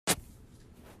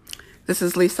This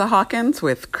is Lisa Hawkins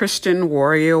with Christian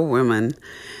Warrior Women.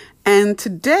 And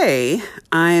today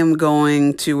we're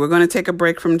going to take a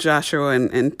break from Joshua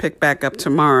and pick back up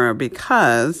tomorrow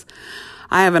because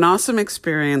I have an awesome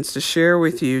experience to share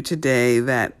with you today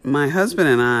that my husband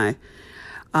and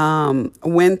I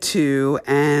went to,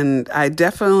 and I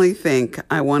definitely think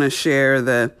I want to share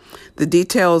the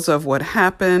details of what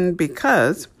happened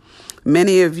because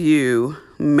many of you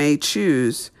may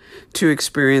choose to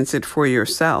experience it for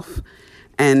yourself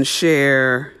and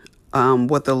share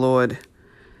what the Lord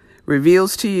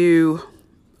reveals to you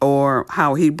or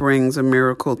how he brings a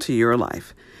miracle to your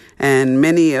life. And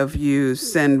many of you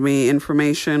send me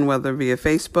information, whether via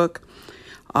Facebook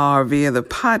or via the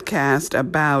podcast,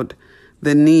 about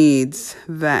the needs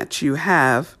that you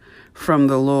have from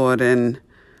the Lord. And,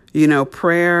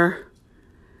 prayer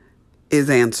is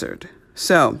answered.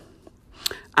 So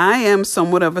I am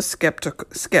somewhat of a skeptic,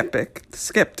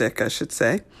 I should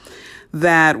say,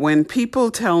 that when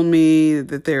people tell me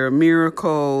that there are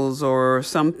miracles or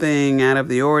something out of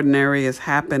the ordinary is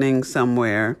happening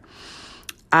somewhere,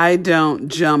 I don't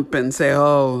jump and say,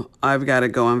 oh, I've got to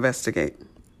go investigate.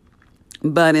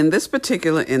 But in this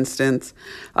particular instance,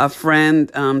 two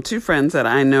friends that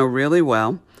I know really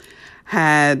well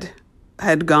had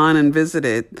gone and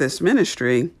visited this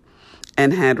ministry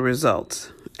and had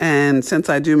results. And since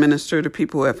I do minister to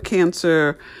people who have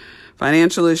cancer,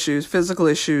 financial issues, physical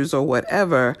issues, or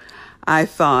whatever, I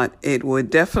thought it would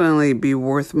definitely be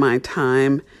worth my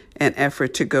time and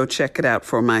effort to go check it out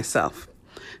for myself.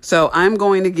 So I'm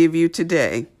going to give you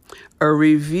today a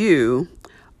review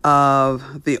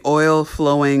of the oil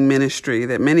flowing ministry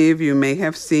that many of you may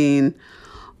have seen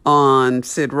on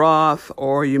Sid Roth,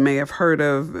 or you may have heard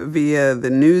of via the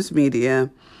news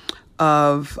media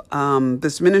of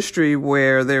this ministry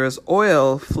where there is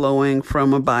oil flowing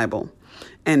from a Bible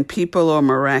and people are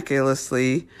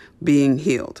miraculously being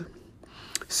healed.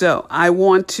 So I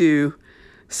want to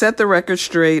set the record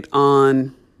straight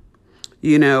on,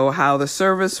 how the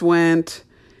service went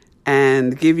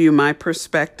and give you my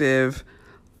perspective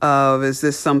of, is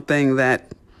this something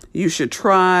that you should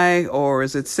try, or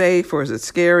is it safe, or is it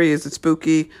scary, is it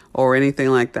spooky, or anything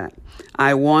like that.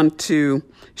 I want to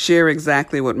share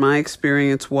exactly what my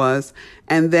experience was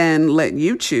and then let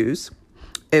you choose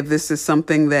if this is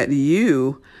something that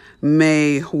you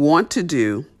may want to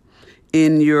do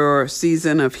in your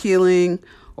season of healing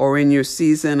or in your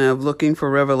season of looking for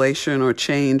revelation or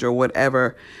change or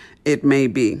whatever it may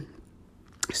be.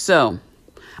 So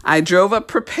I drove up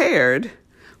prepared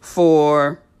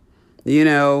for,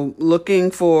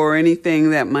 looking for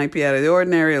anything that might be out of the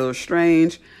ordinary, a little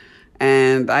strange.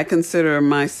 And I consider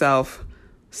myself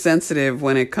sensitive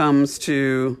when it comes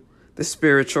to the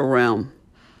spiritual realm.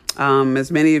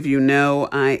 As many of you know,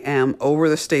 I am over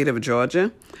the state of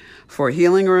Georgia for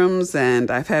healing rooms,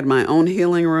 and I've had my own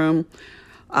healing room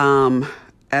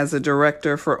as a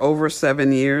director for over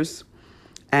 7 years.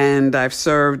 And I've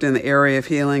served in the area of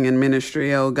healing and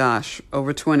ministry,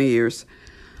 over 20 years.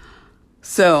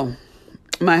 So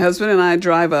my husband and I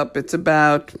drive up. It's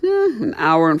about an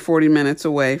hour and 40 minutes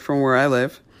away from where I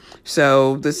live.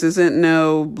 So this isn't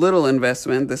no little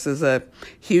investment. This is a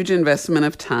huge investment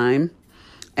of time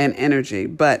and energy.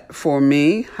 But for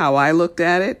me, how I looked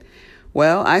at it,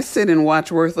 well, I sit and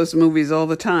watch worthless movies all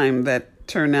the time that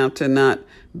turn out to not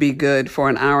be good for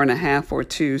an hour and a half or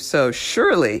two. So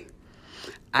surely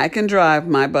I can drive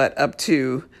my butt up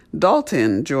to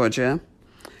Dalton, Georgia,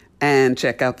 and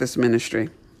check out this ministry.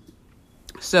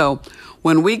 So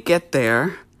when we get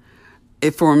there,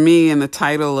 for me, and the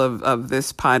title of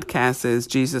this podcast is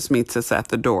Jesus Meets Us at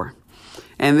the Door.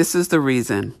 And this is the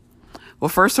reason. Well,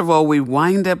 first of all, we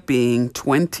wind up being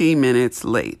 20 minutes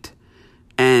late.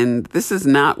 And this is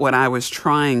not what I was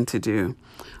trying to do,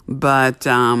 but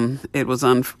it was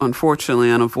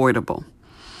unfortunately unavoidable.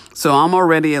 So I'm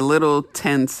already a little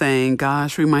tense saying,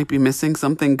 gosh, we might be missing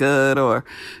something good, or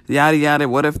yada, yada.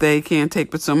 What if they can't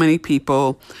take but so many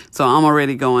people? So I'm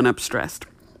already going up stressed.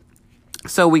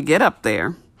 So we get up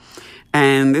there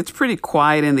and it's pretty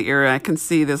quiet in the area. I can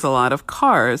see there's a lot of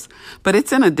cars, but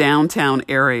it's in a downtown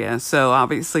area. So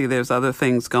obviously there's other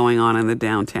things going on in the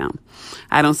downtown.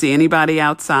 I don't see anybody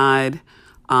outside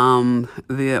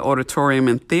the auditorium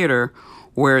and theater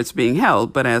where it's being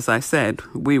held. But as I said,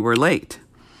 we were late.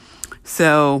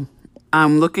 So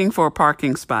I'm looking for a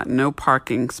parking spot, no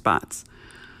parking spots.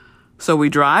 So we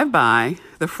drive by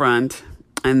the front,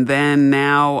 and then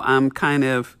now I'm kind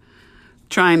of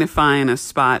trying to find a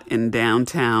spot in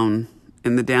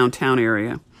the downtown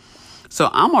area. So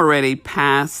I'm already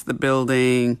past the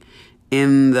building,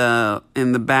 in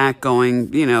the back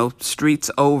going, streets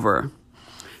over.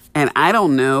 And I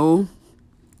don't know,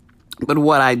 But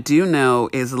what I do know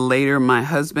is later my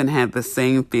husband had the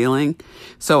same feeling.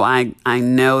 So I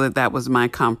know that that was my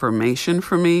confirmation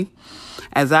for me.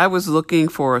 As I was looking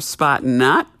for a spot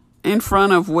not in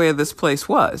front of where this place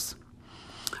was,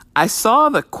 I saw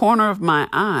the corner of my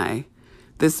eye,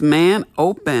 this man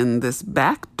open this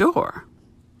back door.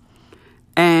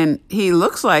 And he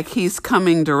looks like he's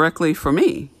coming directly for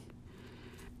me.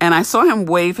 And I saw him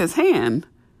wave his hand.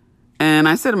 And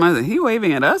I said to myself, he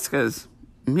waving at us? Because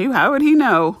how would he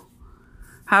know?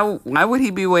 Why would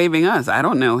he be waving us? I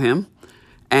don't know him.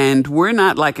 And we're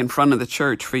not like in front of the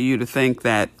church for you to think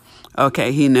that,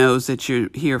 okay, he knows that you're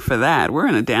here for that. We're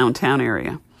in a downtown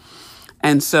area.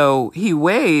 And so he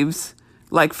waves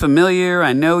like familiar,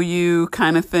 I know you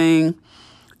kind of thing.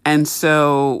 And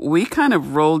so we kind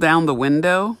of roll down the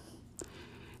window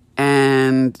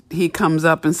and he comes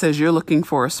up and says, you're looking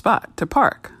for a spot to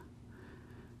park.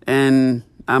 And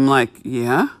I'm like,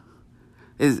 yeah.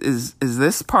 Is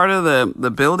this part of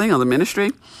the building or the ministry?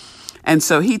 And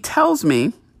so he tells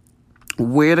me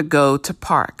where to go to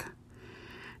park.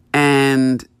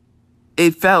 And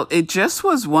it just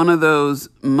was one of those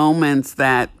moments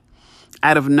that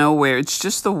out of nowhere, it's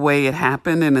just the way it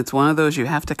happened. And it's one of those you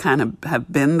have to kind of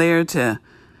have been there to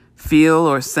feel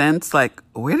or sense, like,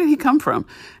 where did he come from?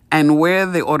 And where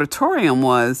the auditorium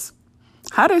was,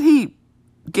 how did he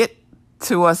get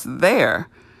to us there?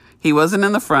 He wasn't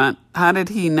in the front. How did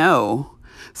he know?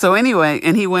 So anyway,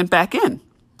 and he went back in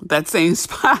that same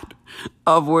spot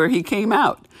of where he came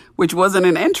out, which wasn't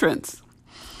an entrance.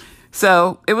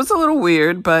 So it was a little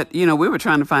weird, but, we were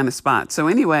trying to find a spot. So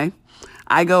anyway,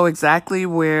 I go exactly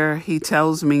where he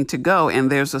tells me to go,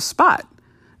 and there's a spot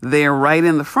there right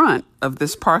in the front of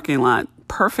this parking lot.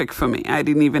 Perfect for me. I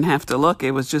didn't even have to look.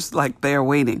 It was just like there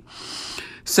waiting.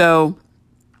 So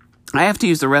I have to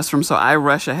use the restroom, so I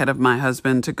rush ahead of my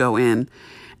husband to go in.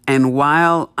 And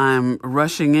while I'm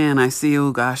rushing in, I see,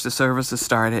 oh gosh, the service has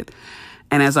started.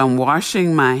 And as I'm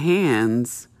washing my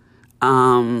hands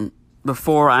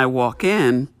before I walk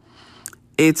in,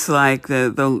 it's like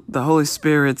the Holy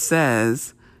Spirit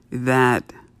says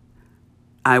that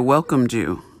I welcomed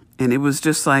you. And it was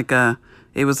just like that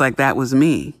was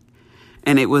me.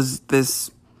 And it was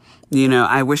this,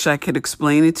 I wish I could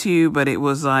explain it to you, but it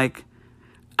was like,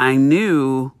 I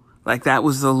knew like that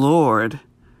was the Lord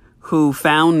who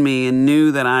found me and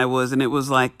knew that I was, and it was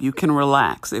like, you can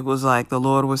relax. It was like the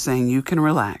Lord was saying, you can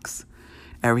relax.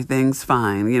 Everything's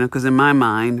fine, because in my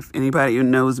mind, if anybody who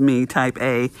knows me, type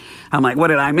A, I'm like, what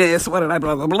did I miss? What did I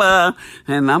blah, blah, blah?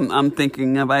 And I'm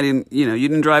thinking if I didn't, you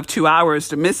didn't drive 2 hours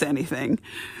to miss anything.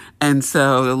 And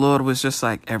so the Lord was just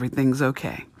like, everything's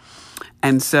okay.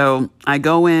 And so I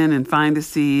go in and find a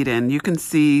seat, and you can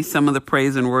see some of the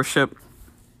praise and worship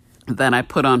that I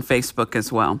put on Facebook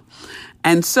as well.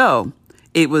 And so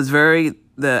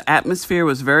the atmosphere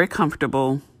was very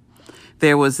comfortable.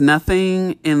 There was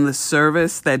nothing in the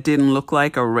service that didn't look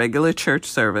like a regular church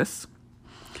service.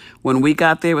 When we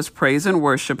got there, it was praise and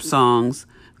worship songs,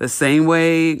 the same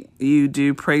way you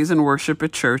do praise and worship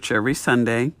at church every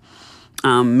Sunday,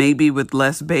 maybe with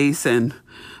less bass and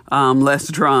less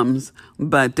drums,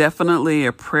 but definitely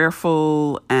a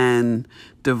prayerful and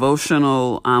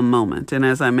devotional moment. And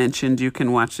as I mentioned, you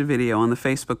can watch the video on the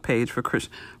Facebook page for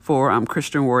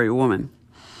Christian Warrior Woman.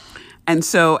 And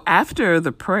so after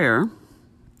the prayer,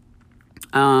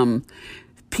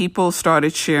 people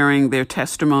started sharing their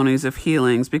testimonies of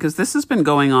healings, because this has been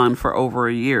going on for over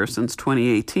a year, since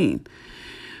 2018.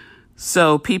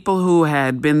 So people who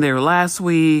had been there last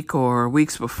week or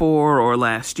weeks before or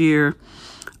last year,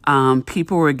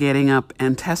 people were getting up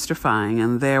and testifying.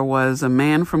 And there was a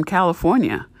man from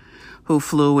California who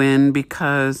flew in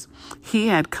because he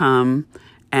had come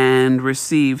and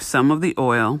received some of the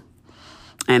oil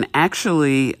and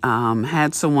actually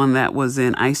had someone that was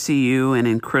in ICU and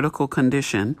in critical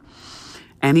condition.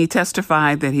 And he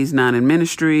testified that he's not in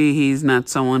ministry. He's not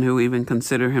someone who even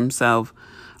consider himself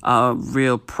a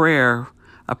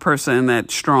person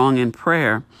that's strong in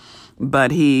prayer.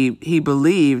 But he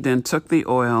believed and took the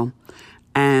oil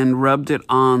and rubbed it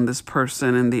on this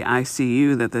person in the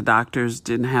ICU that the doctors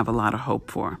didn't have a lot of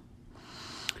hope for.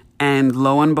 And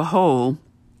lo and behold,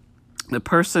 the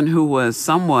person who was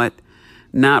somewhat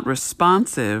not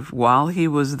responsive while he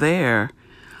was there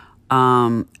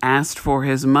asked for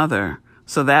his mother.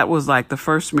 So that was like the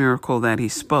first miracle that he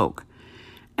spoke.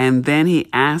 And then he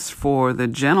asked for the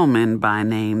gentleman by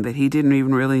name that he didn't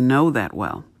even really know that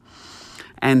well.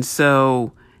 And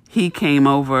so he came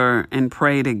over and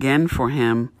prayed again for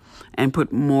him and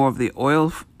put more of the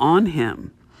oil on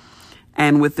him.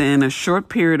 And within a short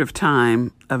period of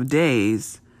time, of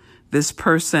days, this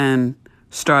person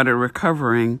started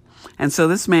recovering. And so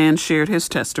this man shared his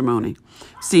testimony.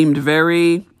 Seemed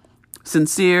very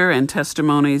sincere, and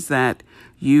testimonies that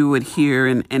you would hear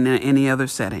in any other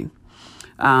setting.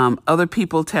 Other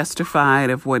people testified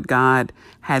of what God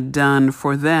had done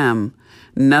for them.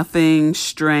 Nothing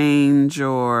strange.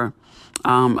 Or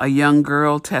a young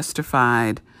girl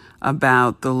testified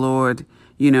about the Lord,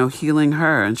 healing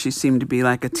her. And she seemed to be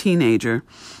like a teenager.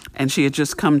 And she had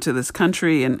just come to this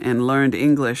country and learned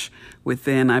English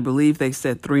within, I believe they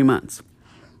said, 3 months.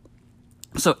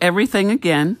 So everything,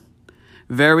 again,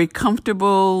 very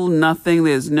comfortable, nothing.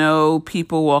 There's no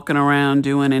people walking around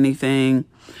doing anything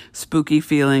spooky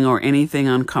feeling or anything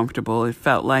uncomfortable. It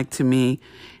felt like to me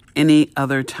any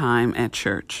other time at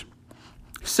church.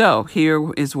 So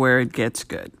here is where it gets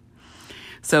good.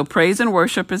 So praise and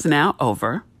worship is now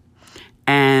over.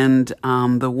 And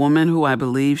the woman who I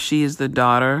believe she is the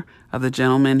daughter of the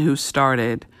gentleman who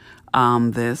started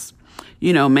this,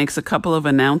 makes a couple of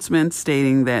announcements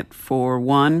stating that for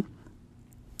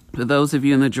those of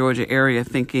you in the Georgia area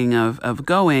thinking of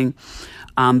going,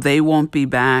 they won't be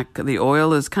back. The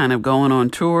oil is kind of going on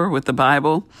tour with the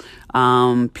Bible.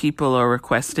 People are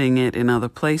requesting it in other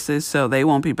places, so they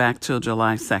won't be back till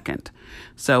July 2nd.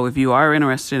 So if you are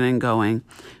interested in going,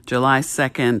 July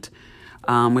 2nd,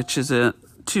 which is a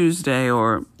Tuesday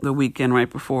or the weekend right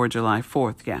before July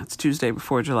 4th. Yeah, it's Tuesday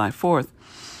before July 4th,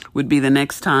 would be the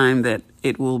next time that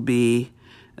it will be,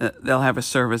 they'll have a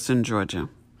service in Georgia.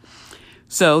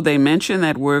 So they mentioned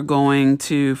that we're going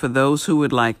to, for those who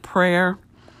would like prayer,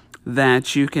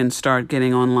 that you can start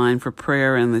getting online for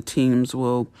prayer and the teams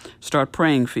will start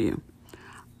praying for you.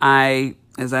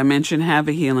 As I mentioned, have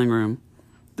a healing room.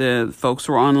 The folks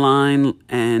were online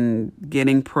and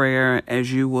getting prayer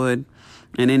as you would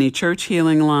in any church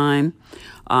healing line.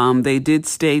 They did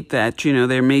state that,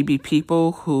 there may be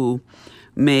people who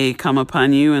may come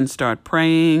upon you and start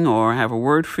praying or have a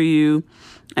word for you.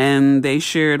 And they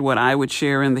shared what I would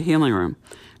share in the healing room,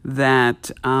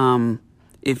 that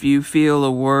if you feel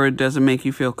a word doesn't make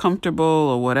you feel comfortable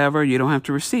or whatever, you don't have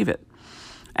to receive it.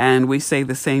 And we say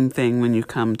the same thing when you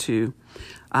come to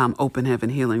Open Heaven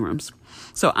healing rooms.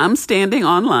 So I'm standing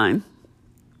online,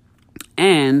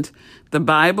 and the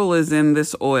Bible is in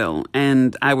this oil,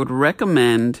 and I would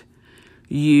recommend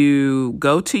you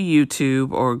go to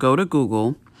YouTube or go to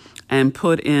Google and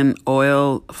put in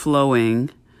oil flowing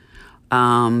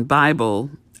Bible,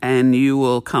 and you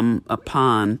will come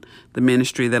upon the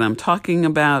ministry that I'm talking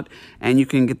about, and you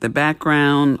can get the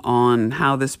background on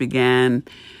how this began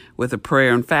with a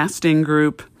prayer and fasting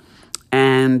group,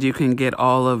 and you can get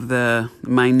all of the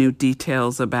minute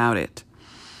details about it.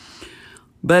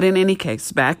 But in any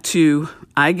case, back to,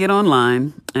 I get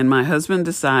online and my husband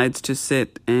decides to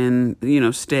sit and,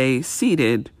 stay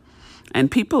seated,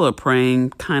 and people are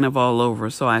praying kind of all over.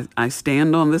 So I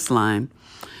stand on this line,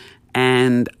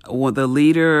 and the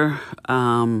leader,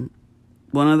 one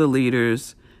of the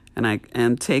leaders,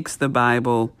 and takes the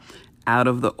Bible out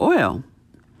of the oil.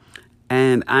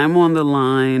 And I'm on the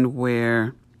line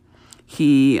where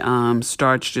he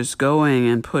starts just going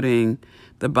and putting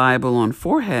the Bible on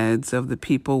foreheads of the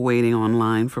people waiting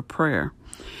online for prayer,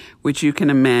 which you can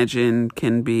imagine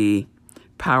can be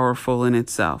powerful in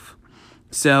itself.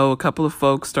 So a couple of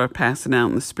folks start passing out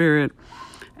in the spirit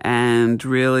and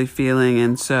really feeling,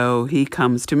 and so he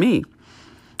comes to me.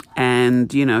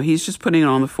 And, he's just putting it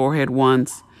on the forehead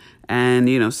once,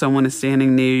 and, someone is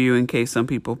standing near you in case some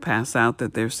people pass out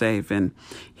that they're safe. And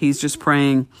he's just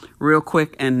praying real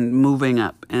quick and moving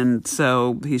up. And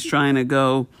so he's trying to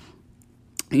go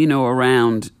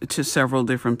around to several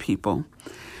different people.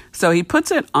 So he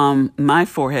puts it on my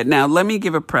forehead. Now, let me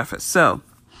give a preface. So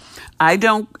I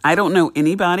don't know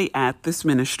anybody at this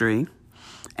ministry.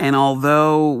 And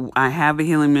although I have a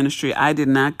healing ministry, I did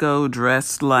not go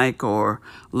dressed like or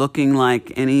looking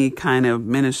like any kind of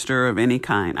minister of any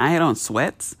kind. I had on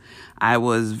sweats. I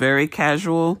was very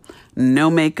casual, no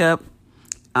makeup.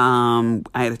 I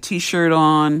had a t-shirt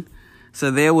on. So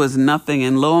there was nothing,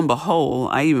 and lo and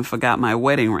behold, I even forgot my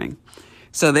wedding ring.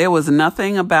 So there was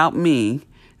nothing about me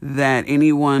that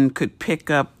anyone could pick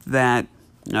up that,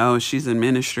 oh, she's in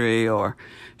ministry or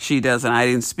she doesn't. I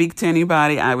didn't speak to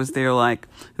anybody. I was there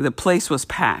the place was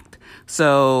packed.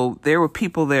 So there were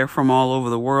people there from all over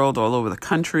the world, all over the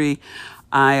country.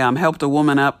 I helped a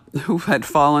woman up who had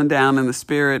fallen down in the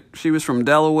spirit. She was from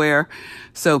Delaware.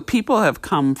 So people have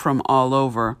come from all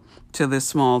over to this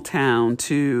small town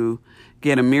to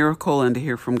get a miracle and to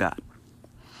hear from God.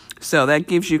 So that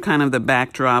gives you kind of the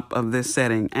backdrop of this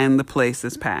setting, and the place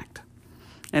is packed.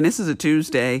 And this is a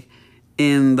Tuesday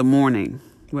in the morning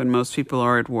when most people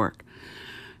are at work.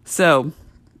 So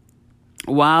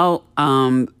while,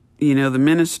 the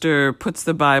minister puts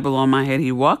the Bible on my head.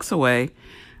 He walks away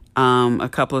a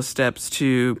couple of steps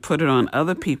to put it on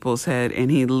other people's head,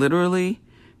 and he literally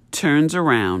turns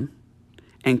around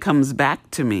and comes back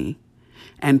to me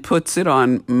and puts it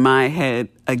on my head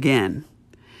again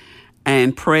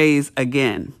and prays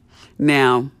again.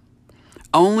 Now,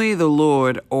 only the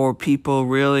Lord or people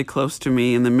really close to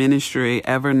me in the ministry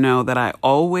ever know that I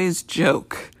always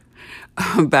joke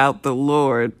about the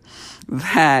Lord,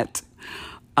 that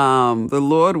the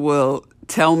Lord will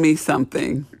tell me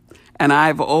something. And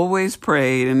I've always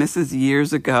prayed, and this is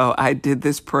years ago, I did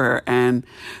this prayer, and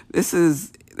this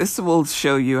will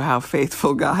show you how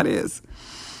faithful God is.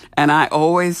 And I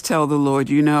always tell the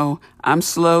Lord, I'm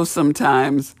slow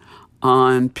sometimes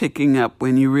on picking up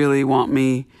when you really want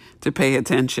me to pay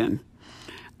attention.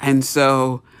 And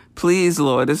so, please,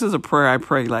 Lord, this is a prayer I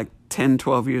prayed like 10,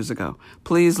 12 years ago.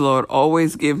 Please, Lord,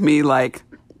 always give me like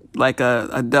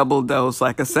a double dose,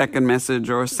 like a second message,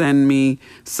 or send me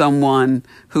someone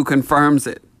who confirms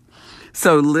it.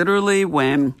 So literally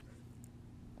when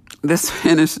this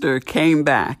minister came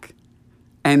back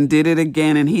and did it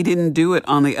again, and he didn't do it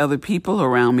on the other people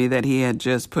around me that he had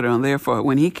just put it on there for.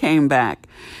 When he came back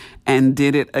and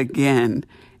did it again,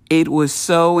 it was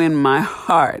so in my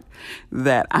heart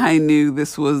that I knew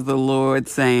this was the Lord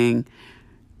saying,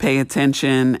 pay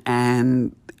attention,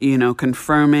 and,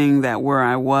 confirming that where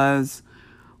I was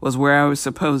where I was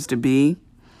supposed to be.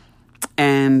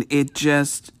 And it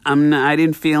just, I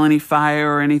didn't feel any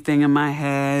fire or anything in my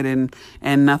head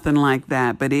and nothing like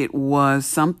that. But it was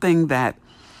something that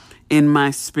in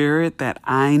my spirit that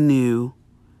I knew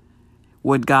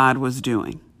what God was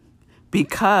doing,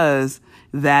 because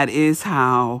that is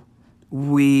how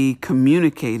we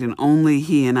communicate, and only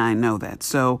He and I know that.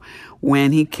 So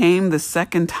when He came the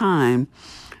second time,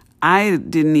 I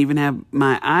didn't even have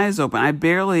my eyes open. I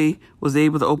barely was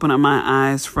able to open up my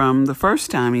eyes from the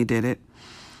first time He did it,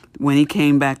 when He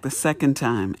came back the second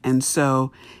time. And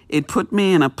so it put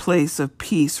me in a place of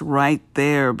peace right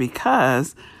there,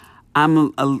 because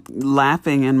I'm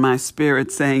laughing in my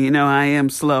spirit saying, I am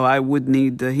slow.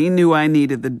 He knew I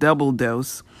needed the double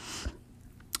dose.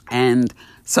 And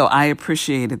so I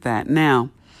appreciated that. Now,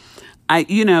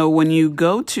 when you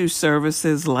go to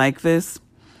services like this,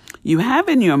 you have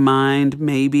in your mind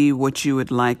maybe what you would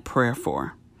like prayer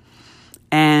for.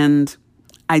 And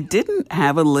I didn't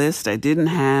have a list. I didn't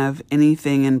have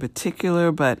anything in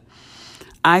particular, but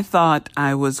I thought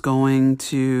I was going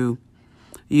to,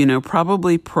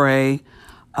 probably pray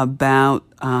about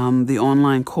the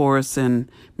online course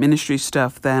and ministry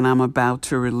stuff that I'm about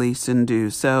to release and do.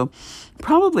 So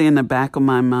probably in the back of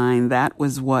my mind, that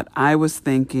was what I was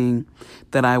thinking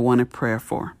that I wanted prayer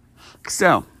for.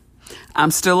 So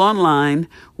I'm still online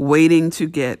waiting to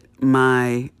get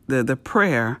the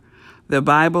prayer. The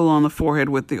Bible on the forehead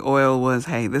with the oil was,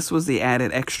 hey, this was the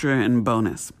added extra and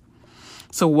bonus.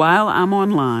 So while I'm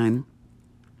online,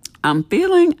 I'm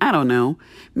feeling, I don't know,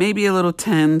 maybe a little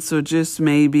tense, or just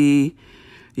maybe,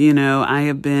 I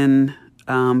have been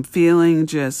feeling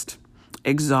just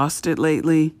exhausted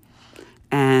lately,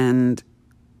 and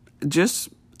just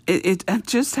I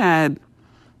just had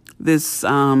this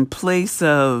place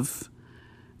of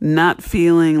not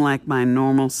feeling like my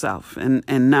normal self,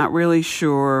 and not really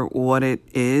sure what it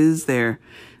is.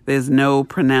 There's no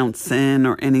pronounced sin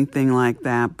or anything like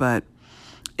that, but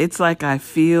it's like I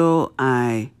feel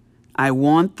I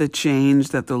want the change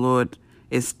that the Lord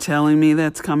is telling me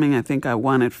that's coming. I think I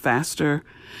want it faster.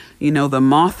 The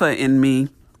Martha in me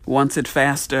wants it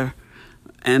faster,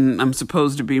 and I'm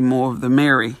supposed to be more of the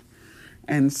Mary.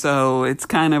 And so it's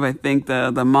kind of, I think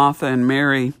the Martha and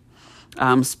Mary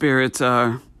spirits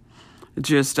are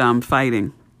just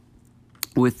fighting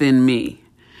within me.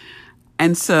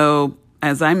 And so,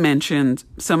 as I mentioned,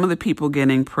 some of the people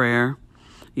getting prayer,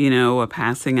 are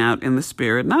passing out in the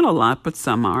spirit. Not a lot, but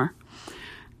some are.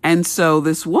 And so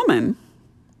this woman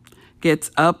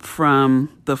gets up from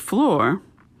the floor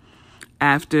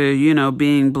after,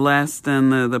 being blessed,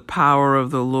 and the power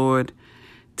of the Lord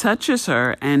touches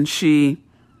her, and she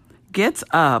gets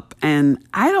up, and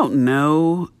I don't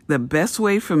know, the best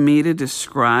way for me to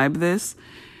describe this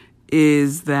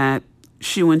is that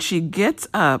when she gets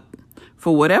up,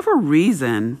 for whatever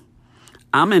reason,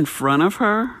 I'm in front of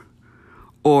her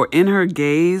or in her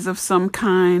gaze of some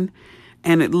kind,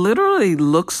 and it literally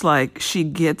looks like she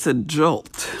gets a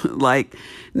jolt, like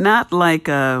not like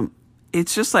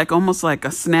it's just like almost like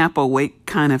a snap awake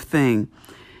kind of thing.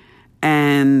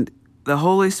 And the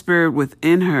Holy Spirit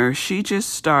within her, she just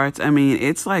starts,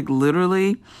 it's like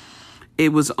literally,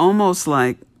 it was almost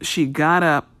like she got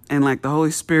up and like the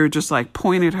Holy Spirit just like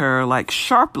pointed her like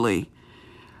sharply,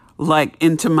 like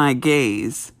into my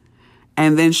gaze.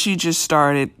 And then she just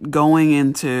started going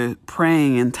into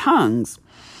praying in tongues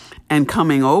and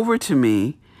coming over to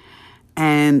me.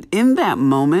 And in that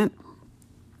moment,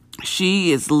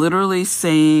 she is literally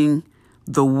saying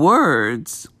the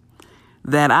words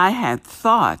that I had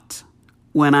thought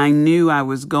when I knew I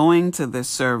was going to this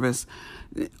service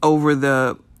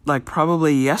over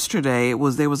probably yesterday.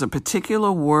 There was a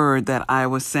particular word that I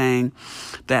was saying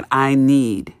that I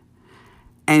need.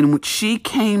 And she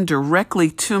came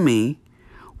directly to me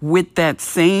with that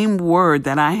same word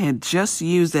that I had just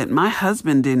used that my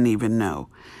husband didn't even know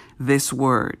this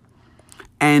word.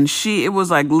 And it was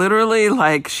literally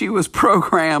like she was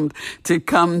programmed to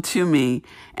come to me,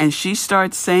 and she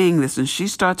starts saying this and she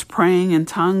starts praying in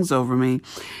tongues over me.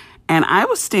 And I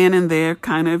was standing there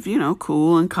kind of,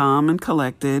 cool and calm and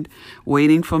collected,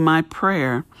 waiting for my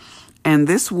prayer. And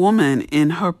this woman in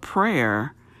her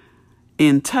prayer,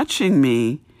 in touching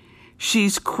me,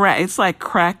 it's like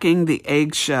cracking the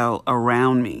eggshell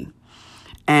around me.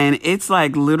 And it's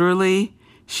like literally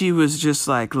she was just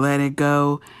like, let it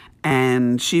go.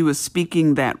 And she was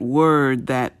speaking that word,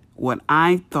 that what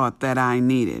I thought that I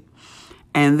needed.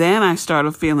 And then I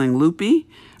started feeling loopy,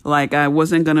 like I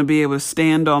wasn't going to be able to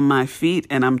stand on my feet.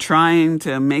 And I'm trying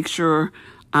to make sure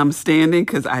I'm standing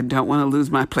because I don't want to lose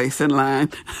my place in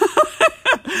line,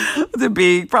 to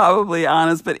be probably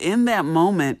honest. But in that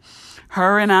moment,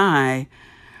 her and I,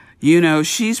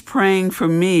 she's praying for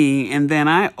me. And then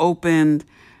I opened,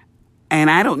 and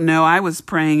I don't know, I was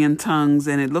praying in tongues,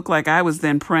 and it looked like I was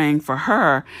then praying for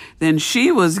her. Then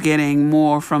she was getting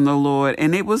more from the Lord.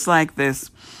 And it was like this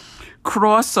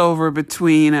crossover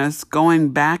between us, going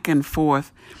back and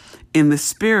forth in the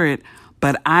spirit.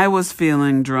 But I was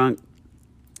feeling drunk,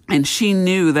 and she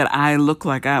knew that I looked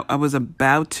like I was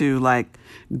about to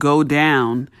go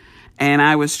down. And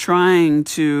I was trying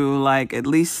to at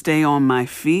least stay on my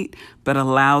feet, but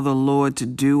allow the Lord to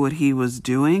do what he was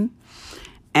doing.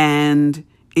 And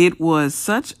it was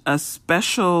such a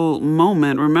special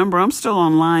moment. Remember, I'm still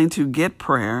online to get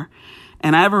prayer,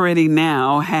 and I've already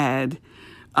now had,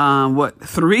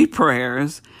 3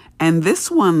 prayers. And this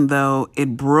one, though,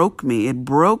 it broke me. It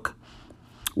broke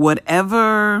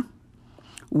whatever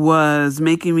was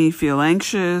making me feel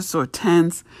anxious or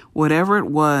tense, whatever it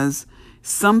was.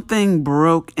 Something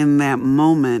broke in that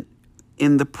moment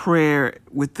in the prayer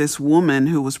with this woman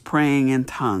who was praying in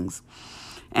tongues.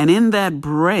 And in that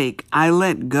break, I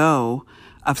let go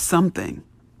of something.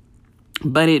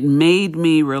 But it made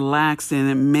me relax, and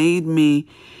it made me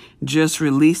just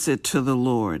release it to the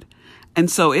Lord. And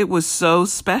so it was so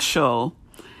special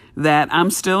that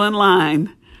I'm still in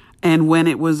line. And when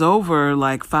it was over,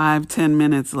 5-10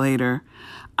 minutes later,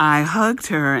 I hugged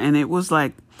her, and it was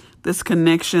like this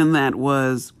connection it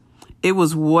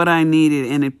was what I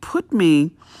needed. And it put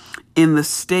me in the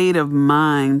state of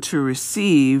mind to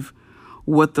receive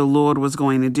what the Lord was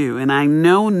going to do. And I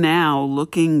know now,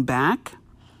 looking back,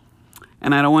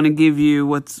 and I don't want to give you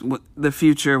what the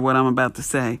future of what I'm about to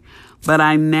say, but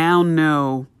I now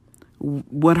know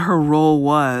what her role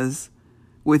was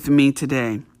with me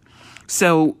today.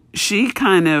 So she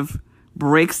kind of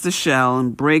breaks the shell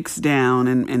and breaks down,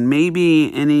 and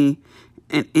maybe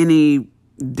any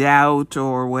doubt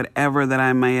or whatever that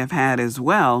I may have had as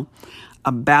well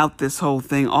about this whole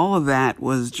thing, all of that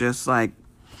was just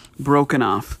broken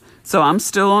off. So I'm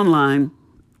still online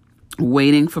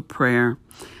waiting for prayer.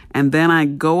 And then I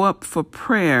go up for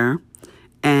prayer,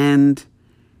 and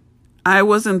I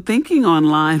wasn't thinking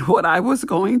online what I was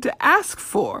going to ask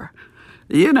for.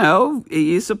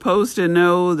 You're supposed to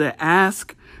know to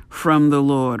ask from the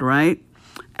Lord, right?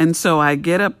 And so I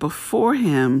get up before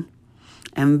him,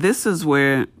 and this is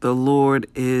where the Lord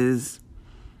is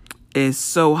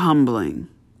so humbling.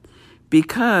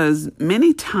 Because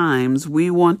many times we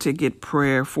want to get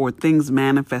prayer for things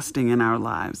manifesting in our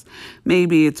lives.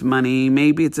 Maybe it's money,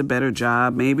 maybe it's a better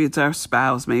job, maybe it's our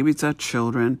spouse, maybe it's our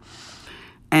children.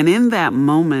 And in that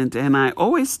moment, and I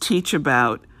always teach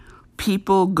about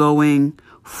people going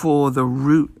for the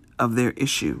root of their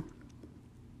issue,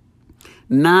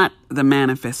 not the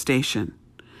manifestation.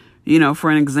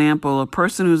 For an example, a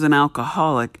person who's an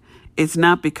alcoholic, it's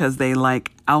not because they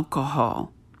like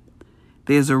alcohol.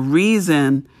 There's a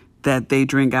reason that they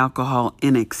drink alcohol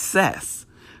in excess.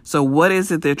 So what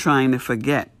is it they're trying to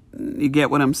forget? You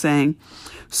get what I'm saying?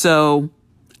 So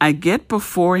I get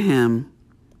before him,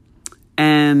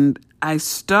 and I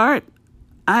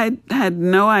had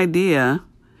no idea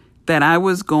that I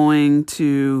was going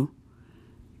to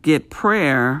get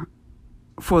prayer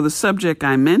for the subject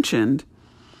I mentioned.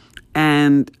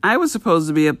 And I was supposed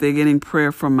to be up there getting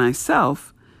prayer for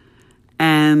myself.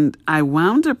 And I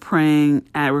wound up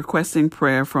requesting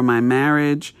prayer for my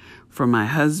marriage, for my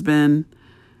husband,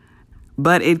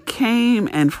 but it came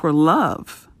and for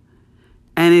love.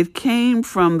 And it came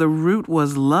from the root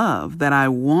was love, that I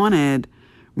wanted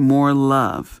more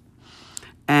love.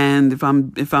 And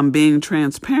if I'm being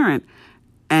transparent,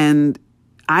 and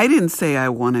I didn't say I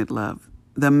wanted love.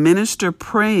 The minister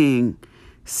praying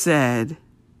said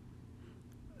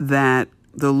that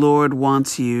the Lord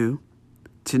wants you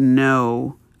to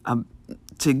know,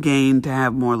 to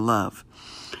have more love.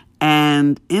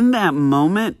 And in that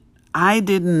moment, I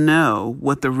didn't know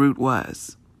what the root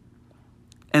was.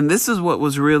 And this is what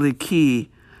was really key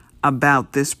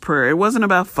about this prayer. It wasn't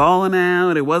about falling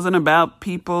out. It wasn't about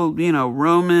people,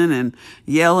 roaming and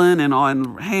yelling and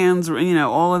on hands,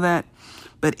 all of that.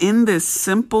 But in this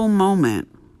simple moment,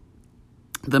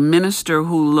 the minister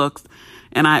who looked,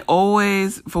 and I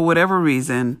always, for whatever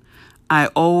reason, I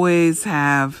always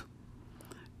have,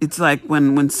 it's like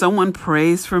when someone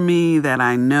prays for me that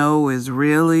I know is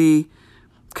really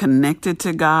connected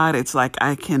to God, it's like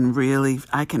I can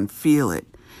feel it,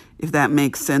 if that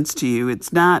makes sense to you.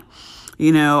 It's not,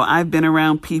 I've been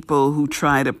around people who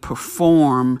try to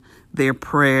perform their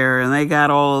prayer and they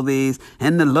got all these,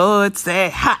 and the Lord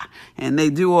said, ha, and they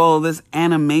do all this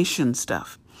animation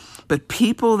stuff. But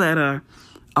people that are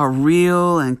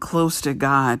real and close to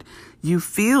God, you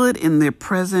feel it in their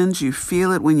presence. You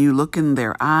feel it when you look in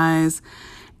their eyes.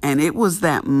 And it was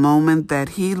that moment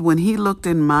that when he looked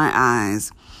in my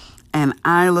eyes and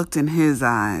I looked in his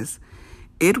eyes,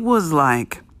 it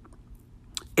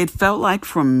felt like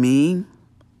from me,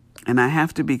 and I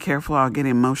have to be careful, I'll get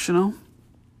emotional.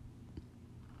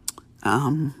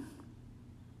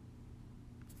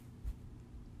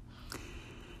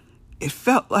 It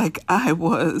felt like I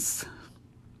was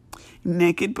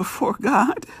naked before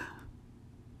God.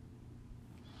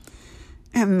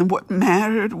 And what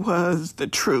mattered was the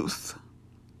truth.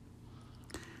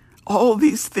 All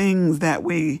these things that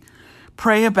we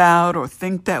pray about or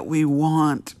think that we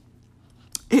want,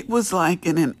 it was like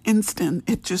in an instant,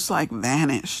 it just like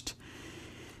vanished.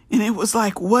 And it was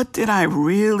like, what did I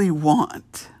really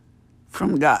want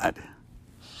from God?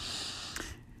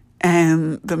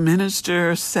 And the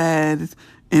minister said,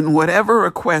 in whatever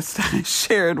request I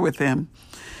shared with him,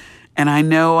 and I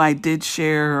know I did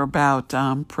share about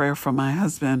prayer for my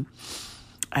husband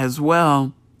as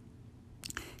well,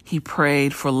 he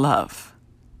prayed for love.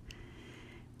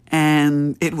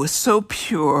 And it was so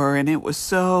pure and it was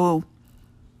so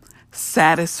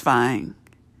satisfying.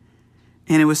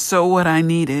 And it was so what I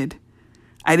needed.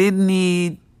 I didn't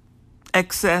need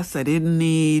excess. I didn't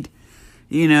need,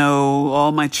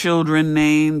 all my children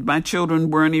named. My children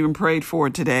weren't even prayed for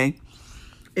today.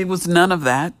 It was none of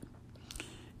that.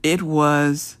 It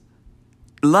was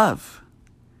love.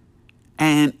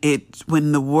 And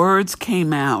when the words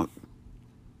came out,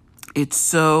 it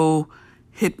so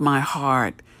hit my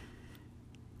heart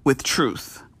with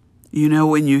truth.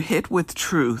 When you hit with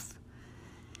truth,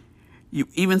 you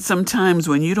even sometimes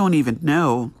when you don't even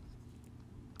know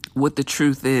what the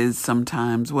truth is,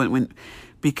 sometimes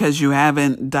because you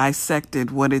haven't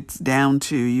dissected what it's down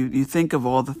to, you think of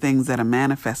all the things that are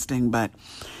manifesting, but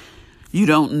you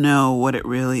don't know what it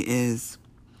really is.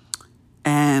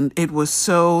 And it was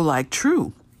so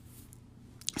true.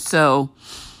 So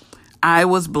I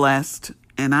was blessed,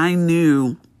 and I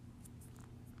knew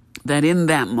that in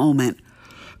that moment,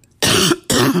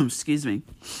 excuse me,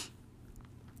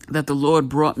 that the Lord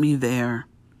brought me there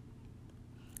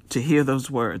to hear those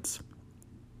words,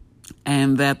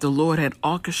 and that the Lord had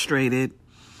orchestrated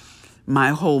my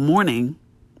whole morning.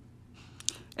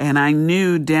 And I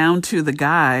knew down to the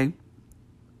guy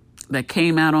that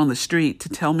came out on the street to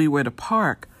tell me where to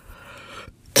park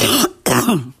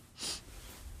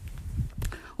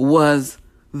was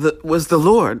the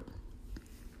Lord.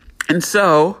 And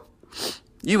so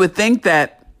you would think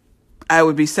that I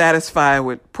would be satisfied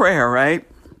with prayer, right?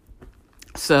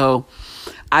 So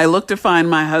I looked to find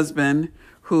my husband,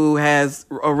 who has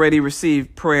already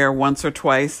received prayer once or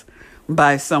twice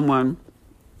by someone,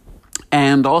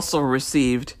 and also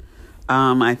received,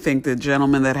 I think the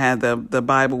gentleman that had the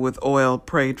Bible with oil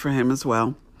prayed for him as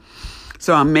well.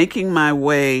 So I'm making my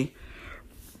way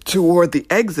toward the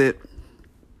exit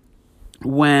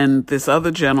when this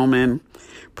other gentleman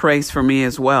prays for me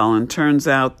as well. And turns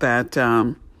out that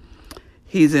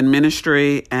he's in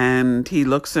ministry, and he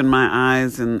looks in my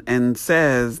eyes and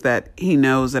says that he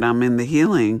knows that I'm in the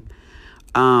healing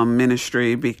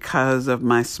ministry because of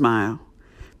my smile.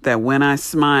 That when I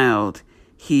smiled,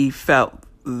 he felt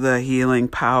the healing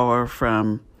power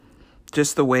from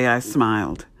just the way I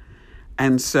smiled.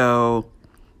 And so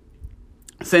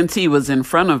since he was in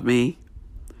front of me,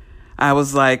 I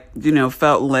was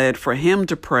felt led for him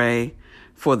to pray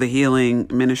for the healing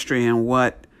ministry and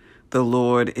what the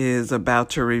Lord is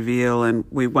about to reveal. And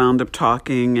we wound up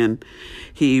talking, and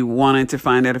he wanted to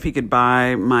find out if he could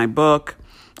buy my book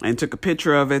and took a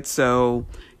picture of it. So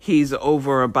he's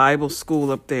over a Bible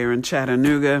school up there in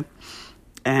Chattanooga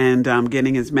and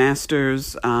getting his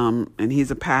master's. And he's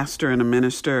a pastor and a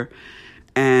minister,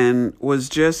 and was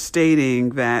just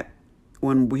stating that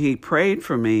when he prayed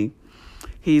for me,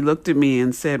 he looked at me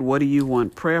and said, "What do you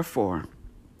want prayer for?"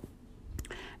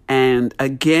 And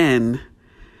again,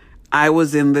 I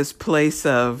was in this place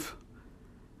of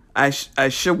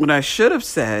what I should have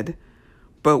said,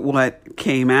 but what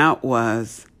came out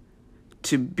was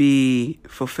to be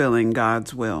fulfilling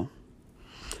God's will.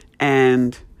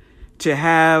 And to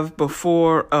have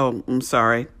before, I'm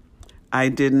sorry, I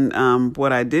didn't,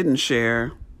 what I didn't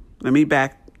share, let me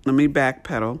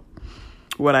backpedal.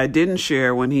 What I didn't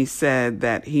share when he said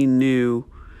that he knew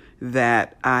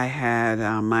that I had,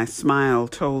 my smile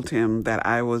told him that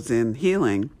I was in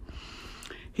healing.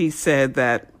 He said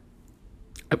that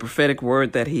a prophetic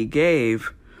word that he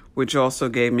gave, which also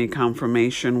gave me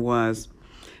confirmation, was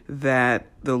that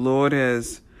the Lord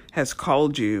has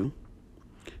called you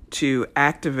to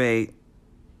activate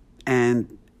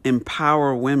and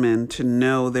empower women to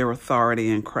know their authority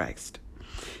in Christ.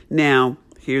 Now,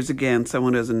 here's again,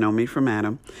 someone who doesn't know me from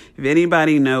Adam. If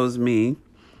anybody knows me,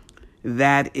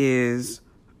 that is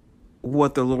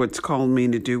what the Lord's called me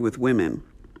to do with women.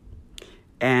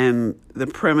 And the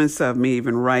premise of me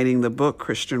even writing the book,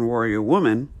 Christian Warrior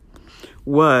Woman,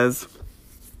 was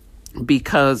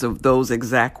because of those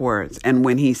exact words. And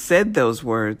when he said those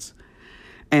words,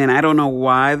 and I don't know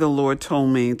why the Lord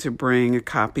told me to bring a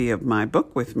copy of my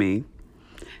book with me.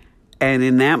 And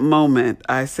in that moment,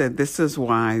 I said, this is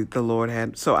why the Lord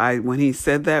had. So when he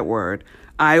said that word,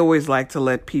 I always like to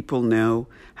let people know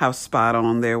how spot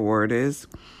on their word is.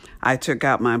 I took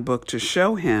out my book to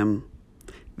show him,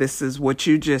 this is what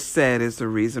you just said is the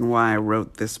reason why I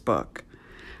wrote this book.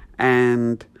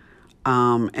 And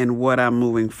what I'm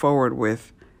moving forward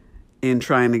with in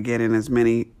trying to get in as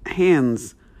many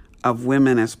hands of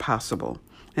women as possible.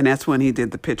 And that's when he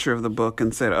did the picture of the book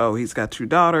and said, oh, he's got 2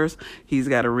 daughters. He's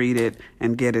got to read it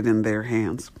and get it in their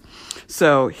hands.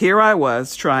 So here I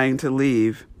was trying to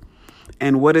leave.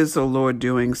 And what is the Lord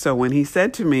doing? So when he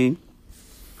said to me,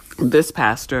 this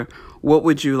pastor, what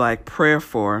would you like prayer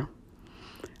for?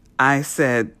 I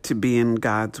said to be in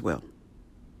God's will.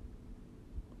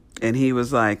 And he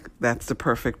was like, that's the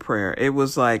perfect prayer. It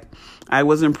was like, I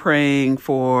wasn't praying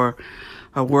for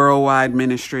a worldwide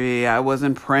ministry. I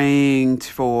wasn't praying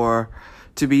to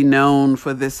be known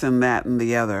for this and that and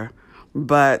the other,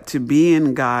 but to be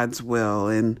in God's will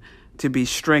and to be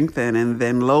strengthened. And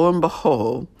then lo and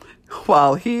behold,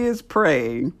 while he is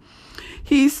praying,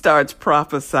 he starts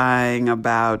prophesying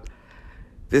about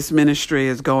this ministry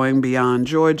is going beyond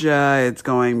Georgia. It's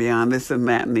going beyond this and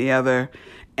that and the other.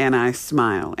 And I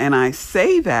smile. And I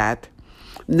say that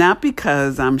not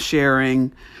because I'm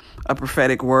sharing a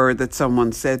prophetic word that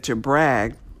someone said to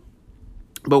brag,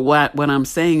 but what I'm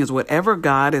saying is whatever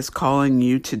God is calling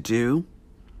you to do,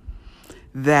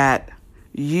 that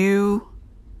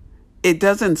it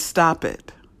doesn't stop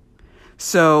it.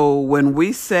 So when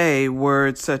we say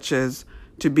words such as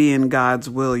to be in God's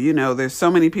will, there's so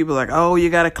many people like, oh,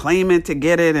 you got to claim it to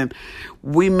get it. And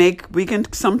we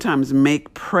can sometimes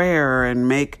make prayer and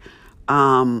make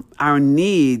our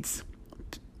needs,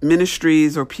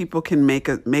 ministries or people can make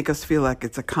us feel like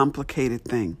it's a complicated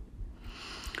thing.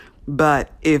 But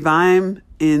if I'm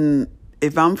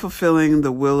fulfilling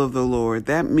the will of the Lord,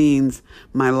 that means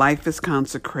my life is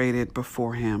consecrated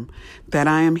before him, that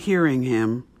I am hearing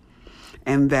him,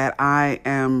 and that I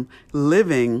am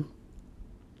living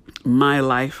my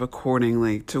life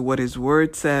accordingly to what his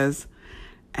word says,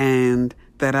 and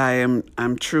that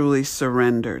I'm truly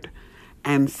surrendered.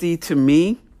 And see, to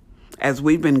me, as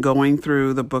we've been going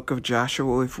through the book of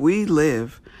Joshua, if we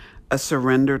live a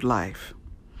surrendered life,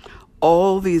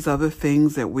 all these other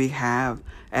things that we have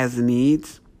as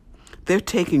needs, they're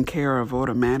taken care of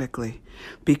automatically.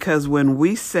 Because when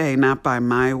we say, not by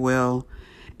my will,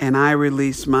 and I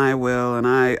release my will, and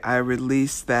I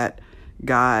release that,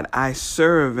 God, I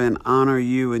serve and honor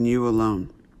you and you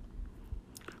alone,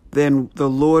 then the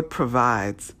Lord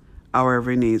provides our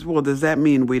every needs. Well, does that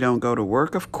mean we don't go to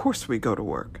work? Of course we go to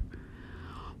work.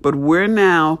 But we're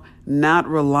now not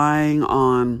relying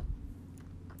on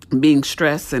being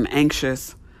stressed and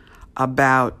anxious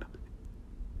about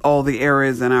all the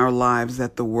areas in our lives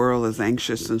that the world is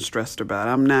anxious and stressed about.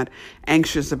 I'm not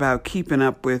anxious about keeping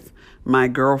up with my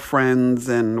girlfriends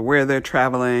and where they're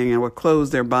traveling and what clothes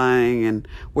they're buying and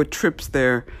what trips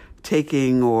they're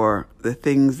taking or the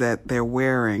things that they're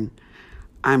wearing.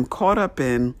 I'm caught up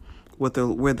in where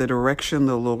the direction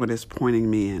the Lord is pointing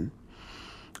me in.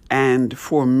 And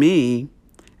for me,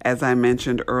 as I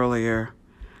mentioned earlier,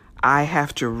 I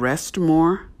have to rest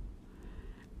more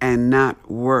and not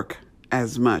work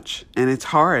as much. And it's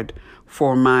hard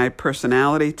for my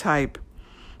personality type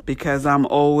because I'm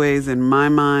always in my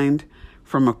mind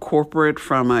from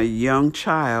a young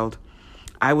child.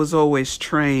 I was always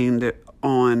trained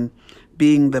on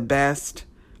being the best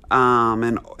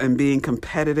and being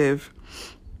competitive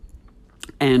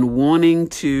and wanting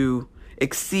to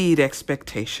exceed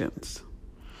expectations.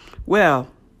 Well,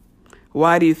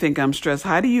 why do you think I'm stressed?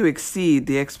 How do you exceed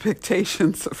the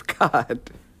expectations of God?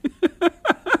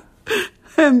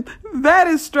 And that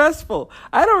is stressful.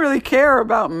 I don't really care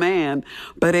about man,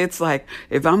 but it's like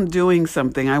if I'm doing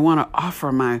something, I want to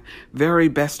offer my very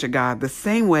best to God. The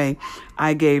same way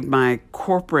I gave my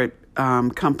corporate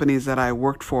companies that I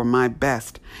worked for my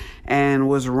best and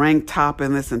was ranked top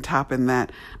in this and top in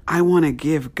that. I want to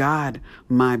give God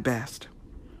my best.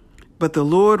 But the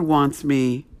Lord wants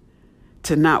me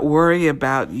to not worry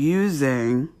about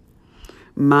using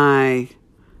my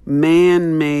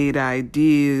man-made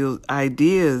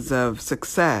ideas of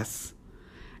success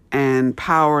and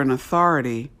power and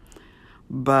authority,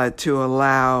 but to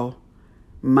allow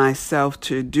myself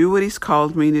to do what He's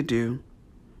called me to do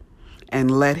and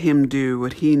let Him do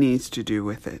what He needs to do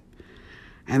with it.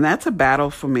 And that's a battle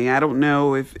for me. I don't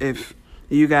know if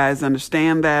you guys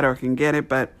understand that or can get it,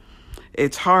 but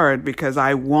it's hard because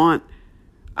I want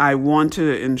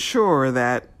to ensure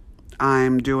that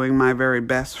I'm doing my very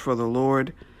best for the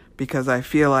Lord, because I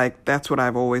feel like that's what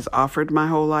I've always offered my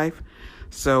whole life.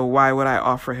 So why would I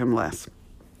offer Him less?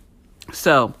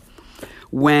 So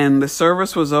when the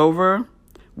service was over,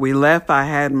 we left. I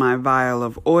had my vial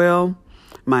of oil.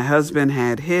 My husband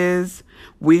had his.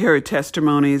 We heard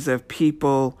testimonies of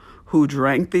people who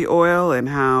drank the oil and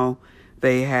how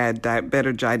they had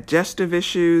better digestive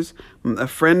issues. A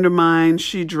friend of mine,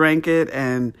 she drank it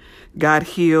and got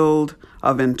healed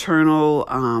of internal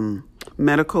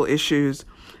medical issues.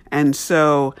 And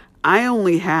so I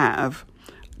only have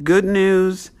good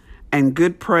news and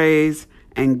good praise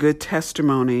and good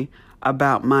testimony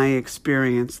about my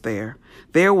experience there.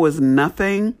 There was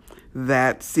nothing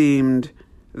that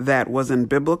wasn't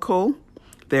biblical.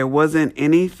 There wasn't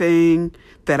anything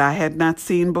that I had not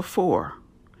seen before.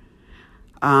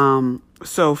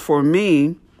 So for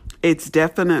me, it's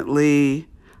definitely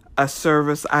a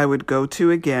service I would go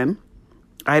to again.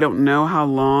 I don't know how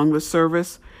long the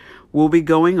service will be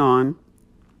going on,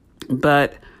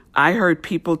 but I heard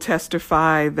people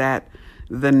testify that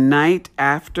the night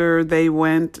after they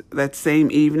went, that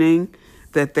same evening,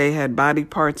 that they had body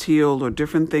parts healed or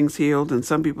different things healed. And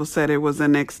some people said it was the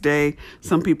next day,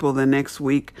 some people the next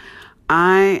week.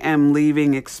 I am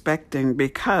leaving expecting,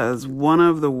 because one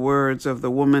of the words of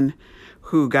the woman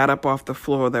who got up off the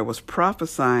floor that was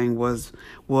prophesying was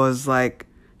like,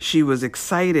 she was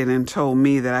excited and told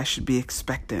me that I should be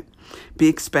expectant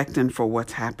for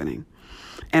what's happening.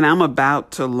 And I'm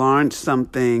about to launch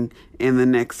something in the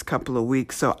next couple of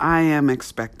weeks. So I am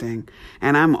expecting,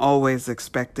 and I'm always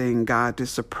expecting God to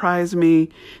surprise me,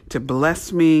 to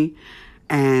bless me.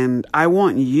 And I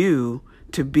want you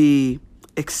to be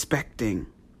expecting.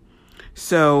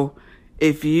 So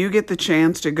if you get the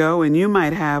chance to go, and you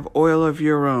might have oil of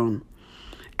your own,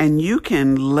 and you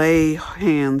can lay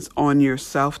hands on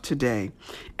yourself today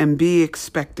and be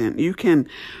expectant. You can,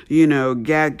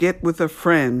 get with a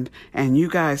friend and you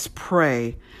guys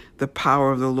pray the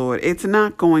power of the Lord. It's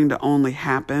not going to only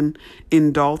happen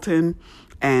in Dalton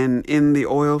and in the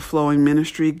oil flowing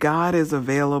ministry. God is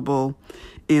available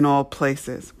in all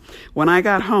places. When I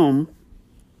got home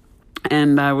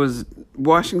and I was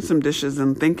washing some dishes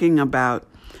and thinking about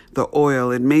the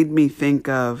oil, it made me think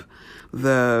of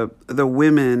the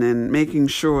women and making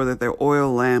sure that their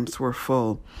oil lamps were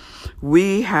full.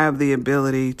 We have the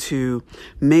ability to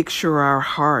make sure our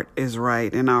heart is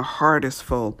right and our heart is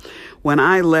full. When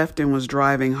I left and was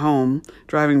driving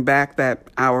back that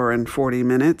hour and 40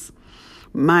 minutes,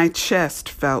 my chest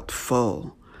felt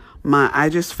full. I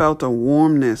just felt a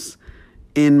warmness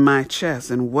in my chest.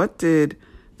 And what did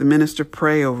the minister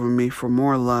pray over me? For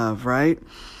more love, right?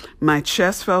 My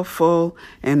chest felt full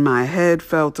and my head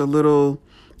felt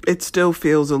it still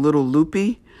feels a little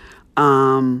loopy.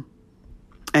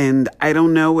 And I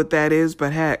don't know what that is,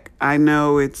 but heck, I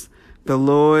know it's the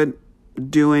Lord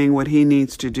doing what He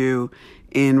needs to do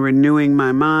in renewing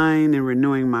my mind and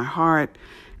renewing my heart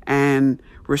and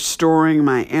restoring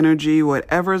my energy.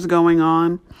 Whatever's going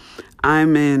on,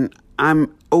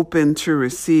 I'm open to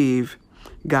receive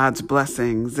God's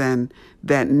blessings and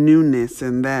that newness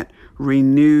and that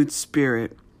renewed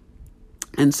spirit.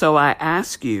 And so I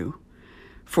ask you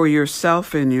for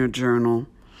yourself in your journal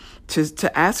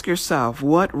to ask yourself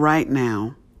what right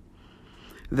now,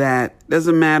 that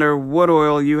doesn't matter what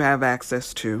oil you have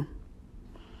access to,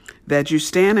 that you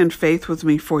stand in faith with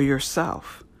me for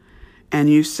yourself. And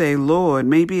you say, Lord,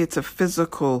 maybe it's a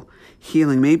physical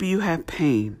healing. Maybe you have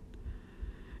pain.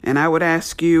 And I would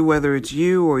ask you, whether it's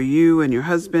you or you and your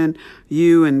husband,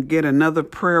 you and get another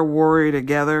prayer warrior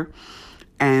together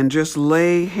and just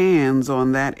lay hands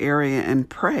on that area and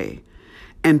pray.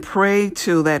 And pray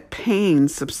till that pain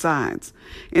subsides.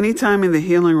 Anytime in the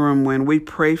healing room when we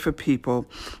pray for people,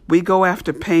 we go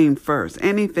after pain first.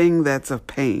 Anything that's of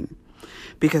pain.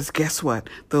 Because guess what?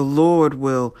 The Lord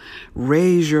will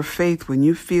raise your faith when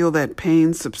you feel that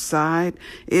pain subside.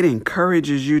 It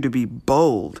encourages you to be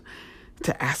bold,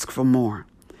 to ask for more.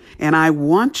 And I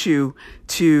want you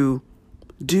to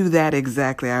do that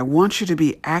exactly. I want you to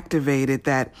be activated,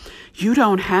 that you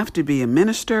don't have to be a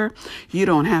minister. You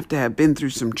don't have to have been through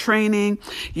some training.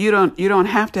 You don't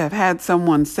have to have had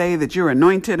someone say that you're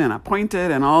anointed and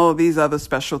appointed and all of these other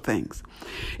special things.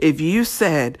 If you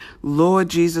said, Lord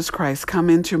Jesus Christ, come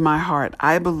into my heart.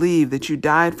 I believe that you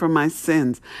died for my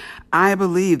sins. I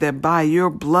believe that by your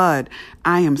blood,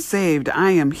 I am saved.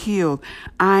 I am healed.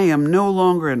 I am no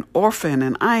longer an orphan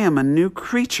and I am a new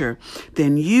creature.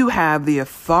 Then you have the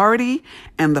authority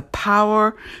and the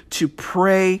power to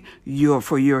pray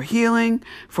for your healing,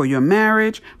 for your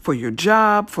marriage, for your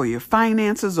job, for your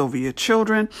finances, over your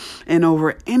children, and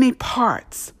over any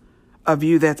parts of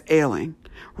you that's ailing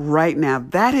right now.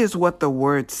 That is what the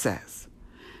word says.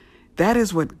 That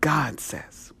is what God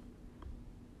says.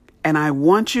 And I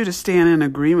want you to stand in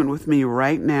agreement with me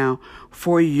right now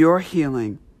for your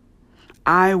healing.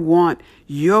 I want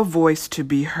your voice to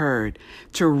be heard,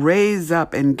 to raise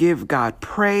up and give God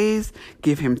praise,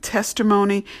 give him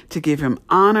testimony, to give him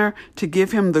honor, to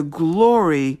give him the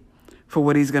glory for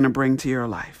what he's going to bring to your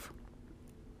life.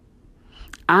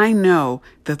 I know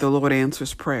that the Lord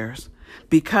answers prayers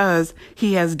because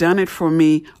he has done it for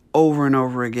me over and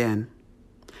over again.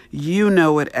 You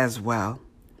know it as well.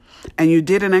 And you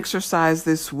did an exercise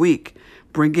this week,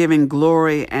 giving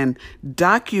glory and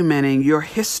documenting your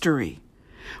history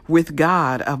with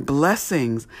God of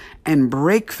blessings and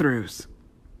breakthroughs.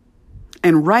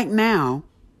 And right now,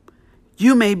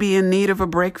 you may be in need of a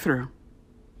breakthrough.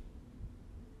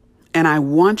 And I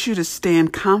want you to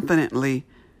stand confidently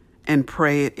and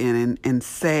pray it in and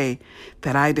say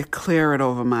that I declare it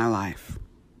over my life.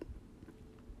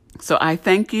 So I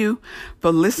thank you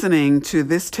for listening to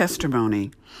this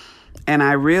testimony. And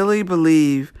I really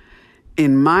believe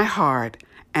in my heart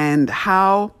and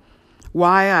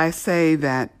why I say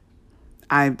that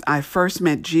I first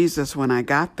met Jesus when I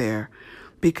got there.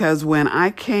 Because when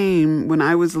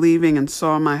I was leaving and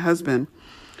saw my husband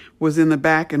was in the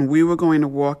back and we were going to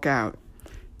walk out,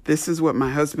 this is what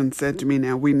my husband said to me.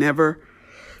 Now, we never,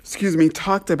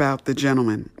 talked about the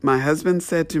gentleman. My husband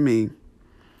said to me,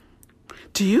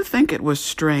 do you think it was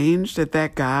strange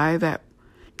that guy that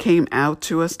came out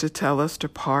to us to tell us to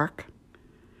park,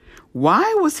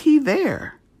 why was he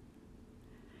there?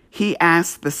 He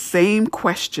asked the same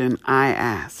question I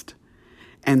asked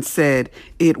and said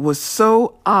it was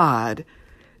so odd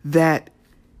that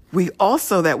we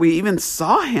even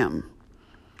saw him.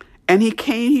 And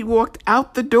he walked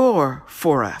out the door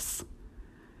for us.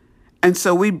 And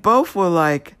so we both were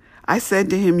like, I said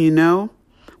to him,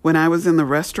 when I was in the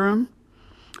restroom,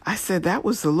 I said, that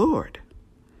was the Lord.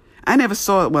 I never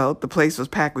saw it. Well, the place was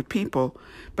packed with people,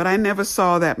 but I never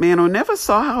saw that man or never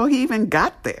saw how he even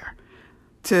got there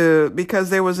because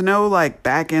there was no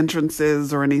back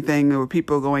entrances or anything. There were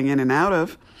people going in and out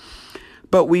of,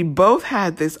 but we both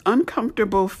had this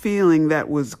uncomfortable feeling that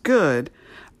was good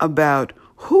about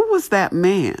who was that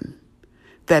man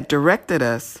that directed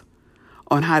us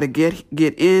on how to get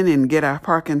in and get our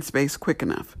parking space quick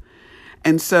enough.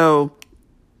 And so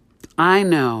I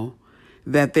know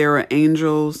that there are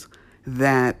angels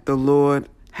that the Lord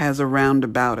has around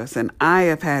about us. And I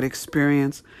have had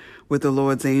experience with the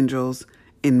Lord's angels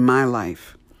in my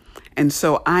life. And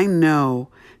so I know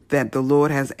that the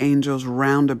Lord has angels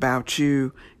round about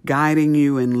you, guiding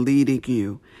you and leading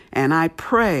you. And I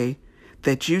pray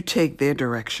that you take their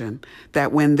direction,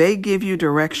 that when they give you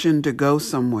direction to go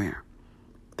somewhere,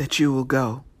 that you will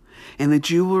go and that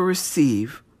you will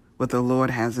receive what the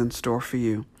Lord has in store for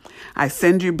you. I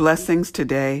send you blessings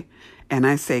today, and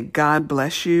I say, God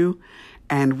bless you,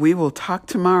 and we will talk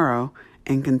tomorrow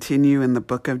and continue in the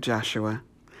book of Joshua.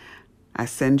 I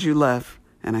send you love,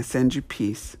 and I send you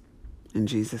peace. In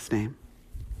Jesus' name.